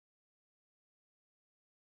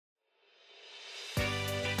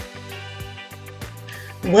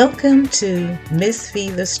Welcome to Miss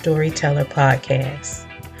V the Storyteller podcast.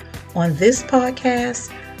 On this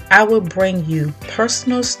podcast, I will bring you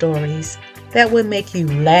personal stories that will make you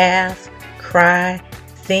laugh, cry,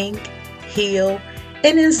 think, heal,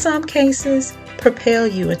 and in some cases, propel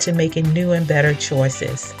you into making new and better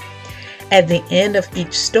choices. At the end of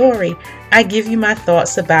each story, I give you my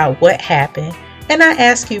thoughts about what happened, and I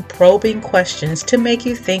ask you probing questions to make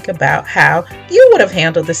you think about how you would have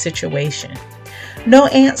handled the situation. No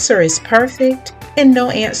answer is perfect and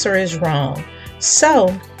no answer is wrong.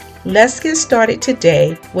 So let's get started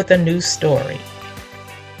today with a new story.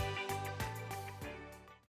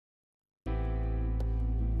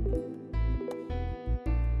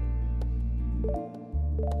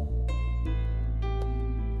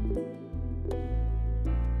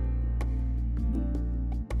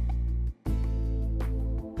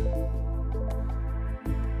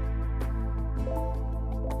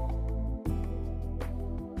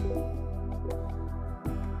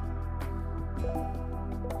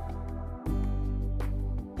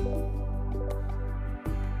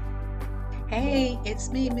 Hey, it's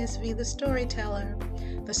me, Miss V the Storyteller.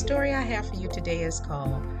 The story I have for you today is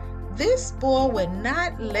called, This Boy Would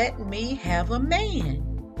Not Let Me Have a Man.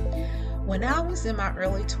 When I was in my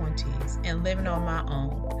early 20s and living on my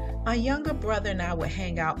own, my younger brother and I would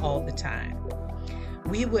hang out all the time.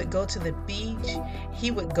 We would go to the beach.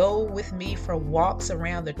 He would go with me for walks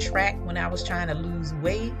around the track when I was trying to lose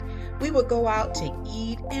weight. We would go out to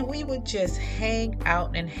eat and we would just hang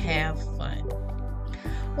out and have fun.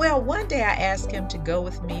 Well, one day I asked him to go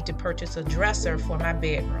with me to purchase a dresser for my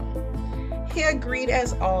bedroom. He agreed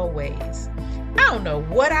as always. I don't know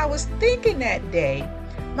what I was thinking that day.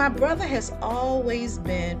 My brother has always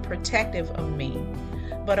been protective of me,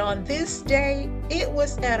 but on this day, it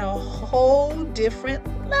was at a whole different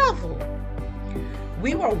level.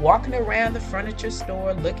 We were walking around the furniture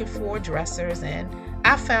store looking for dressers, and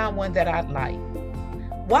I found one that I liked.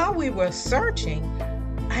 While we were searching,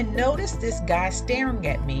 I noticed this guy staring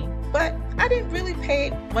at me, but I didn't really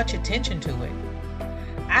pay much attention to it.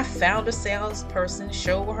 I found a salesperson,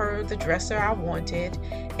 showed her the dresser I wanted,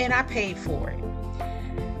 and I paid for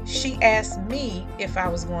it. She asked me if I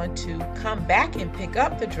was going to come back and pick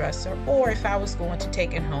up the dresser or if I was going to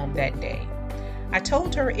take it home that day. I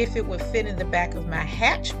told her if it would fit in the back of my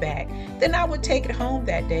hatchback, then I would take it home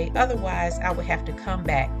that day. Otherwise, I would have to come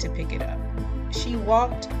back to pick it up. She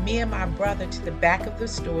walked me and my brother to the back of the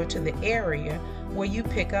store to the area where you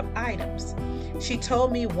pick up items. She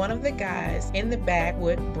told me one of the guys in the back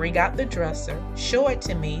would bring out the dresser, show it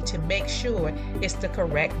to me to make sure it's the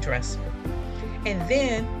correct dresser, and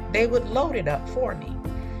then they would load it up for me.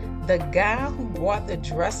 The guy who brought the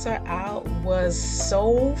dresser out was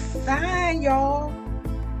so fine, y'all.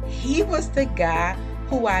 He was the guy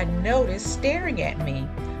who I noticed staring at me,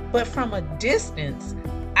 but from a distance,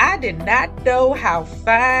 I did not know how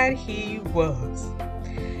fine he was.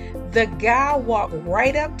 The guy walked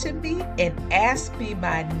right up to me and asked me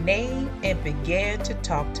my name and began to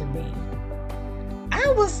talk to me.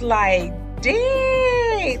 I was like,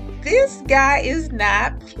 dang, this guy is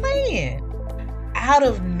not playing. Out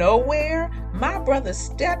of nowhere, my brother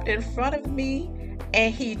stepped in front of me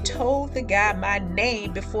and he told the guy my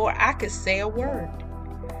name before I could say a word.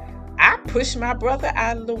 I pushed my brother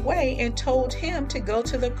out of the way and told him to go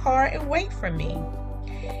to the car and wait for me.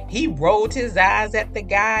 He rolled his eyes at the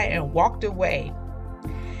guy and walked away.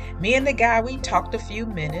 Me and the guy, we talked a few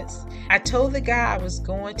minutes. I told the guy I was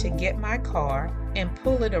going to get my car and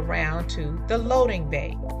pull it around to the loading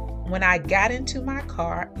bay. When I got into my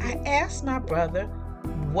car, I asked my brother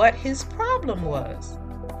what his problem was.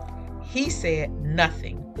 He said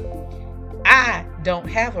nothing. I don't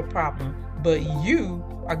have a problem, but you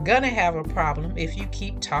are gonna have a problem if you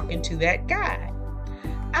keep talking to that guy.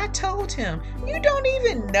 I told him, you don't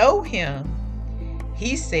even know him.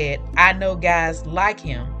 He said, I know guys like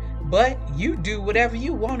him, but you do whatever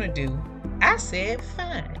you want to do. I said,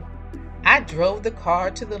 fine. I drove the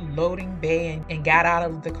car to the loading bay and got out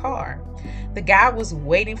of the car. The guy was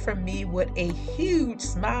waiting for me with a huge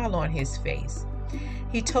smile on his face.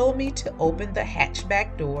 He told me to open the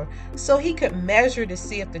hatchback door so he could measure to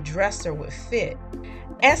see if the dresser would fit.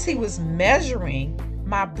 As he was measuring,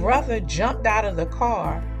 my brother jumped out of the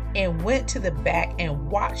car and went to the back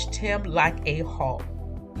and watched him like a hawk.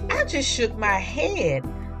 I just shook my head.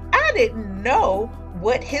 I didn't know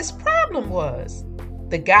what his problem was.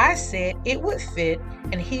 The guy said it would fit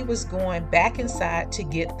and he was going back inside to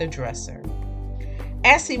get the dresser.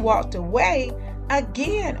 As he walked away,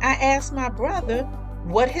 again I asked my brother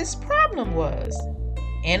what his problem was.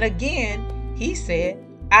 And again, he said,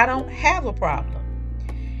 I don't have a problem.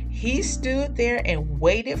 He stood there and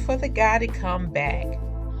waited for the guy to come back.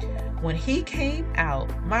 When he came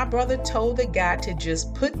out, my brother told the guy to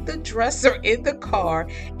just put the dresser in the car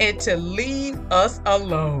and to leave us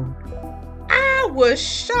alone. I was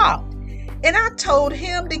shocked, and I told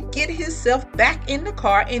him to get himself back in the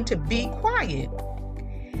car and to be quiet.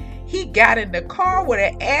 He got in the car with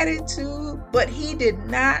an attitude, but he did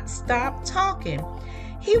not stop talking.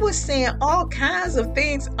 He was saying all kinds of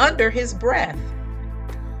things under his breath.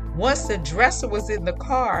 Once the dresser was in the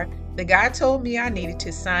car, the guy told me I needed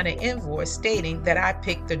to sign an invoice stating that I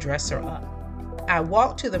picked the dresser up. I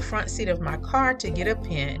walked to the front seat of my car to get a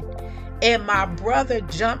pen, and my brother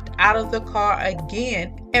jumped out of the car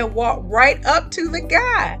again and walked right up to the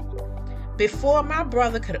guy. Before my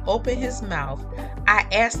brother could open his mouth, I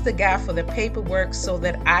asked the guy for the paperwork so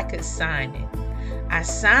that I could sign it. I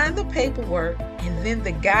signed the paperwork, and then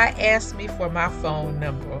the guy asked me for my phone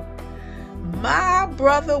number. My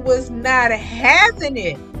brother was not having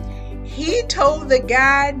it. He told the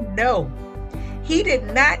guy no. He did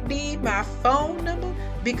not need my phone number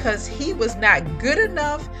because he was not good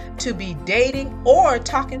enough to be dating or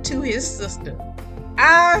talking to his sister.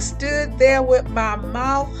 I stood there with my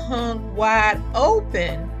mouth hung wide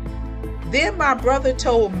open. Then my brother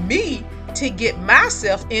told me to get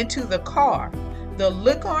myself into the car. The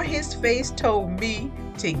look on his face told me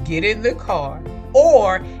to get in the car,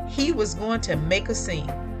 or he was going to make a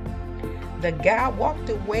scene. The guy walked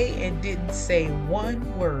away and didn't say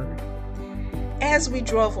one word. As we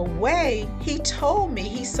drove away, he told me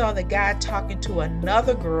he saw the guy talking to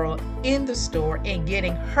another girl in the store and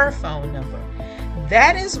getting her phone number.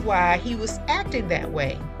 That is why he was acting that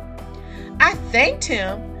way. I thanked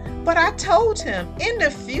him, but I told him, in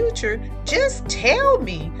the future, just tell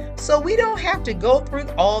me so we don't have to go through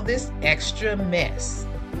all this extra mess.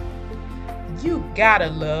 You gotta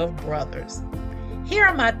love brothers. Here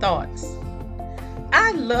are my thoughts.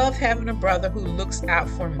 I love having a brother who looks out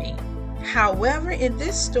for me. However, in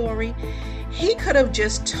this story, he could have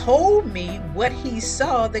just told me what he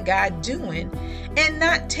saw the guy doing and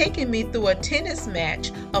not taken me through a tennis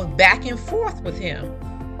match of back and forth with him.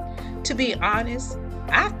 To be honest,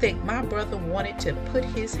 I think my brother wanted to put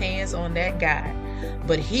his hands on that guy,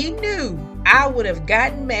 but he knew I would have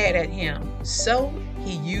gotten mad at him, so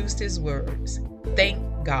he used his words. Thank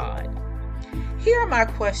God. Here are my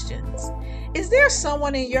questions. Is there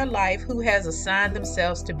someone in your life who has assigned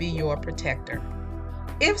themselves to be your protector?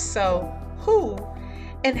 If so, who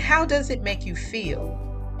and how does it make you feel?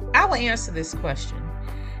 I will answer this question.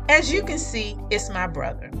 As you can see, it's my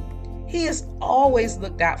brother. He has always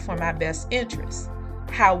looked out for my best interests.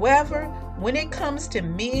 However, when it comes to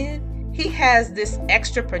men, he has this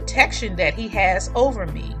extra protection that he has over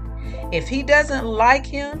me. If he doesn't like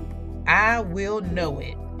him, I will know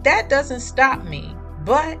it. That doesn't stop me,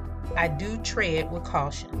 but I do tread with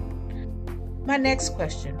caution. My next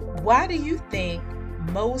question, why do you think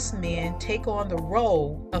most men take on the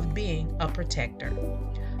role of being a protector?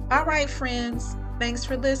 All right, friends, thanks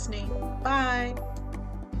for listening. Bye.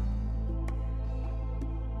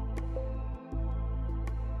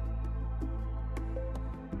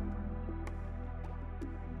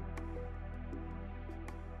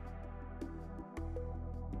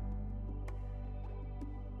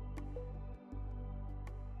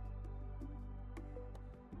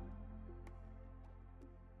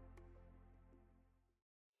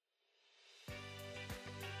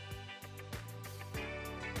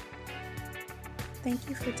 Thank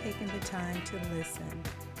you for taking the time to listen.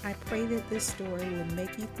 I pray that this story will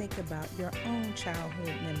make you think about your own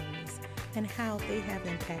childhood memories and how they have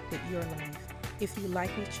impacted your life. If you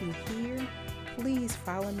like what you hear, please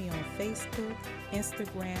follow me on Facebook,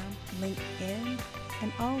 Instagram, LinkedIn,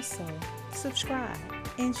 and also subscribe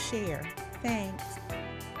and share. Thanks.